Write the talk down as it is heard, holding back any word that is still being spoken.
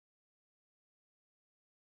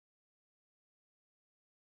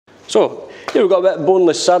So here we've got a bit of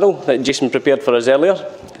boneless saddle that Jason prepared for us earlier.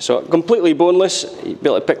 So completely boneless, you'll be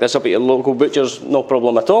able to pick this up at your local butcher's, no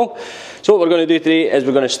problem at all. So what we're going to do today is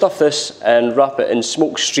we're going to stuff this and wrap it in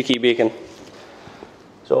smoked streaky bacon.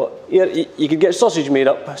 So here you can get sausage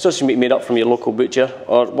meat made up from your local butcher,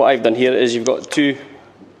 or what I've done here is you've got 2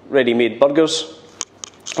 ready-made burgers.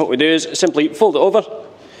 What we do is simply fold it over,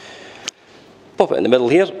 pop it in the middle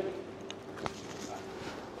here,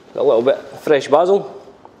 got a little bit of fresh basil.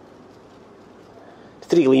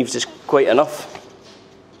 3 leaves is quite enough.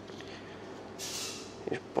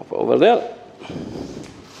 Just pop it over there.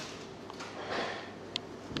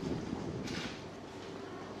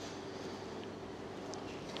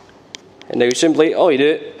 And now simply, all you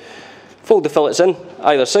do, fold the fillets in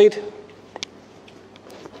either side,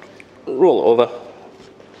 roll it over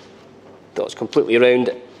till it's completely round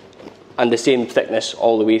and the same thickness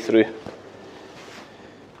all the way through.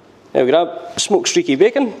 Now grab smoked streaky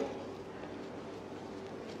bacon,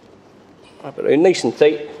 wrap it around nice and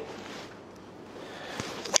tight.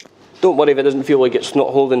 Don't worry if it doesn't feel like it's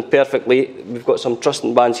not holding perfectly, we've got some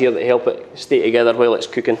trussing bands here that help it stay together while it's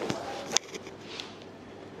cooking.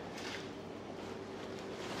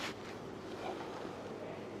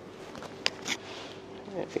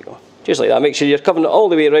 There we go. Just like that, make sure you're covering it all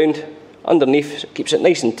the way around underneath so it keeps it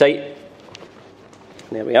nice and tight.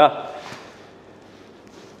 There we are.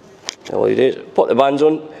 Now all you do is put the bands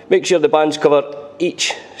on, make sure the bands cover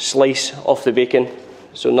each slice of the bacon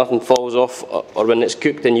so nothing falls off, or when it's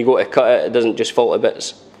cooked and you go to cut it, it doesn't just fall to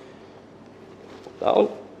bits. That one.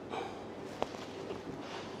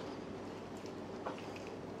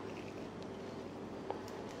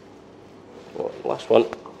 Last one.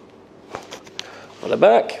 On the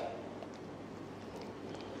back.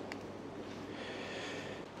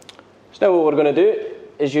 So now what we're going to do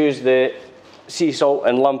is use the sea salt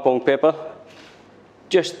and lampong pepper,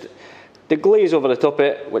 just the glaze over the top of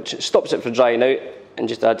it, which stops it from drying out and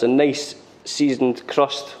just adds a nice seasoned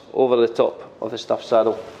crust over the top of the stuffed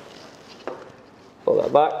saddle. Pull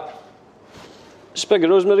that back. Sprig of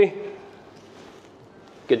rosemary.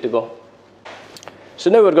 Good to go. So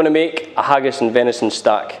now we're going to make a haggis and venison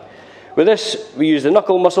stack. With this, we use the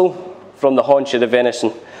knuckle muscle from the haunch of the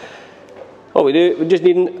venison. What we do, we're just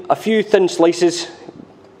needing a few thin slices.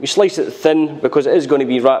 We slice it thin because it is going to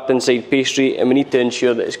be wrapped inside pastry and we need to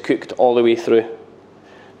ensure that it's cooked all the way through.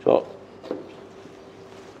 So,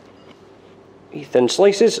 thin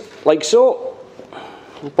slices, like so.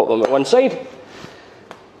 Put them at one side.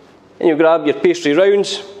 And you grab your pastry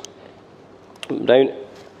rounds, put them down,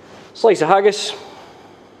 slice of haggis.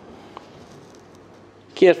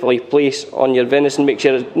 Carefully place on your venison, make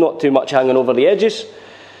sure there's not too much hanging over the edges.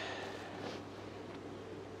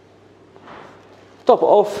 Top it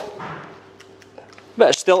off. Bit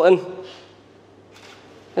of Stilton.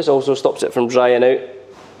 This also stops it from drying out.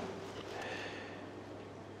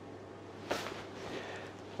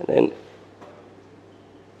 And then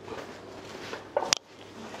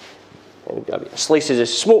grab your slices of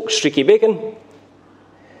smoked streaky bacon.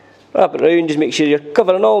 Wrap it around, just make sure you're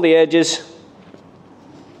covering all the edges.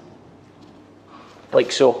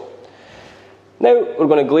 Like so. Now we're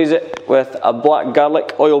going to glaze it with a black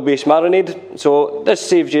garlic oil-based marinade. So this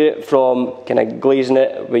saves you from kind of glazing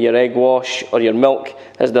it with your egg wash or your milk.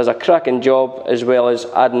 This does a cracking job, as well as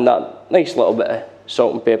adding that nice little bit of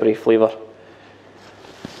salt and peppery flavour.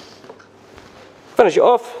 Finish it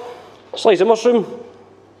off. Slice of mushroom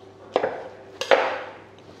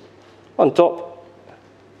on top,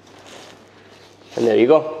 and there you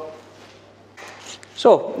go.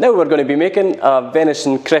 So now we're going to be making a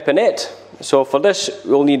venison crepinette. So for this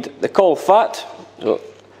we'll need the caul fat, so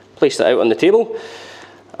place that out on the table.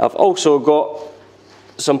 I've also got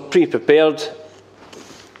some pre-prepared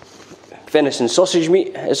venison sausage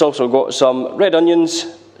meat. It's also got some red onions,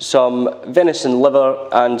 some venison liver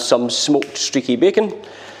and some smoked streaky bacon.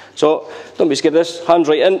 So don't be scared of this, hands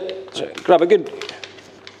right in. So grab a good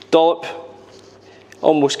dollop,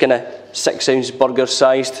 almost kind of 6-ounce burger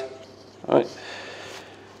sized. All right.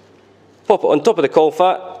 Pop it on top of the caul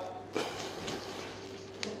fat.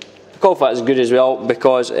 The caul fat is good as well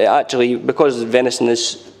because because venison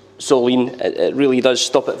is so lean, it really does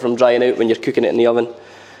stop it from drying out when you're cooking it in the oven.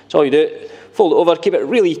 So all you do, fold it over, keep it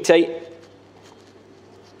really tight.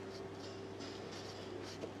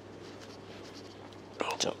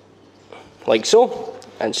 So, like so,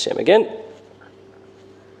 and same again.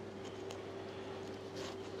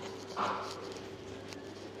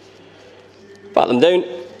 Pat them down.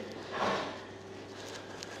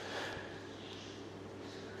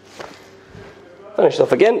 Finish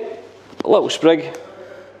off again, a little sprig,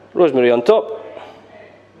 rosemary on top.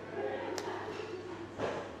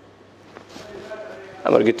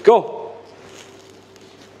 and we're good to go.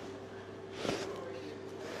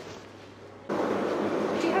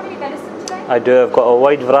 Do you have any venison today? I do. I've got a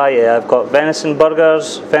wide variety. I've got venison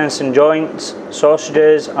burgers, venison joints,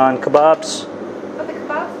 sausages and kebabs. Oh, the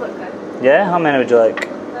kebabs look good. Yeah, how many would you like?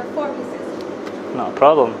 4 pieces. Not a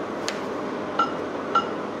problem.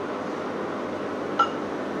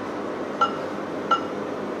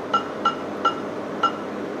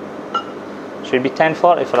 Should be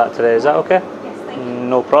 10:40 for that today, is that okay? Yes, thank you.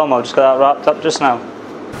 No problem, I'll just get that wrapped up just now.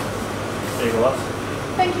 There you go, love.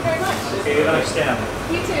 Thank you very much. Okay, you're nice dinner.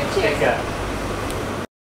 You too. Cheers. Take care.